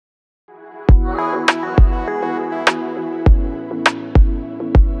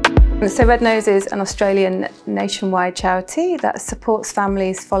So Red Nose is an Australian nationwide charity that supports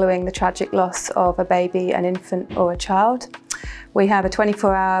families following the tragic loss of a baby, an infant or a child. We have a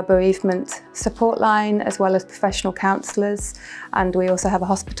 24-hour bereavement support line as well as professional counsellors, and we also have a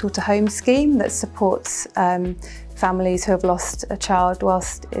hospital to home scheme that supports families who have lost a child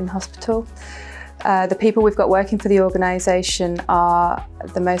whilst in hospital. The people we've got working for the organisation are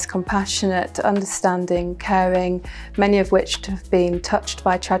the most compassionate, understanding, caring, many of which have been touched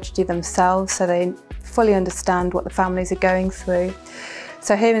by tragedy themselves, so they fully understand what the families are going through.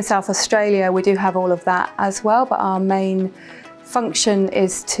 So here in South Australia we do have all of that as well, but our main function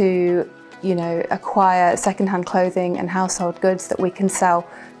is to, acquire second-hand clothing and household goods that we can sell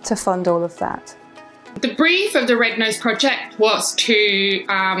to fund all of that. The brief of the Red Nose project was to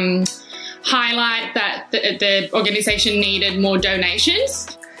highlight that the organisation needed more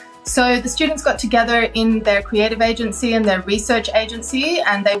donations. So the students got together in their creative agency and their research agency,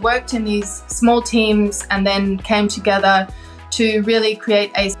 and they worked in these small teams and then came together to really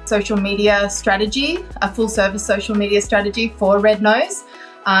create a social media strategy, a full service social media strategy for Red Nose,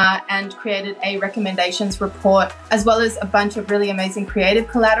 and created a recommendations report, as well as a bunch of really amazing creative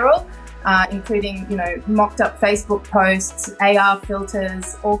collateral, including, mocked up Facebook posts, AR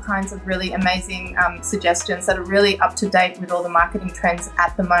filters, all kinds of really amazing suggestions that are really up to date with all the marketing trends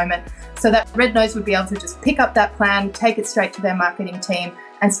at the moment, so that Red Nose would be able to just pick up that plan, take it straight to their marketing team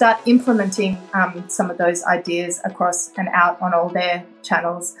and start implementing some of those ideas across and out on all their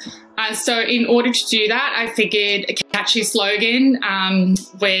channels. So in order to do that, I figured a catchy slogan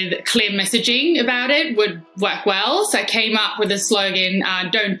with clear messaging about it would work well. So I came up with a slogan,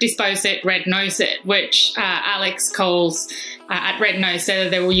 "Don't dispose it, Red Nose it," which Alex calls at Red Nose so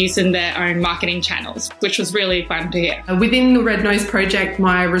that they will use in their own marketing channels, which was really fun to hear. Within the Red Nose project,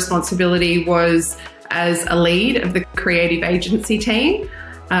 my responsibility was as a lead of the creative agency team.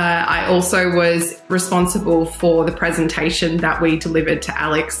 I also was responsible for the presentation that we delivered to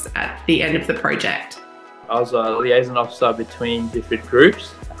Alex at the end of the project. I was a liaison officer between different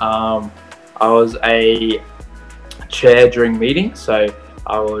groups. I was a chair during meetings, so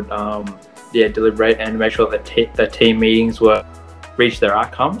I would deliberate and make sure that the team meetings reached their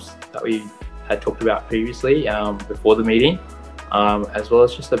outcomes that we had talked about previously before the meeting, as well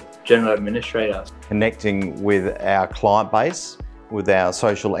as just a general administrator. Connecting with our client base, with our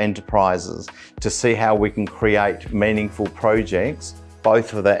social enterprises, to see how we can create meaningful projects, both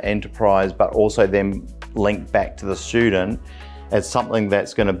for the enterprise but also then link back to the student as something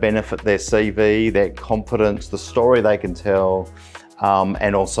that's going to benefit their CV, their confidence, the story they can tell,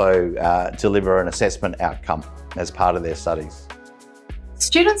 and also deliver an assessment outcome as part of their studies.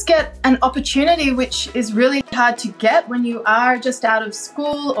 Students get an opportunity which is really hard to get when you are just out of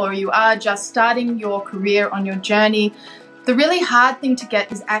school or you are just starting your career on your journey. The really hard thing to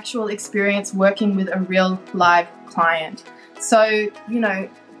get is actual experience working with a real live client. So,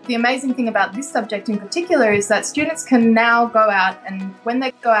 the amazing thing about this subject in particular is that students can now go out, and when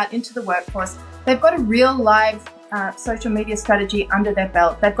they go out into the workforce, they've got a real live social media strategy under their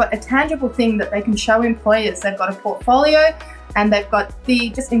belt. They've got a tangible thing that they can show employers. They've got a portfolio, and they've got the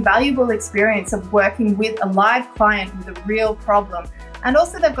just invaluable experience of working with a live client with a real problem. And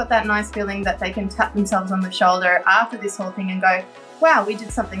also they've got that nice feeling that they can tap themselves on the shoulder after this whole thing and go, wow, we did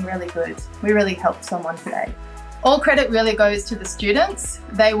something really good. We really helped someone today. All credit really goes to the students.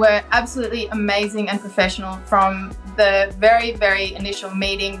 They were absolutely amazing and professional from the very, very initial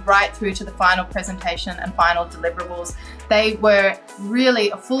meeting right through to the final presentation and final deliverables. They were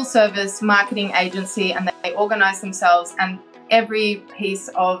really a full service marketing agency, and they organised themselves, and every piece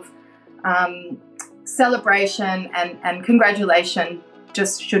of celebration and congratulation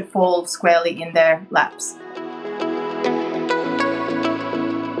just should fall squarely in their laps.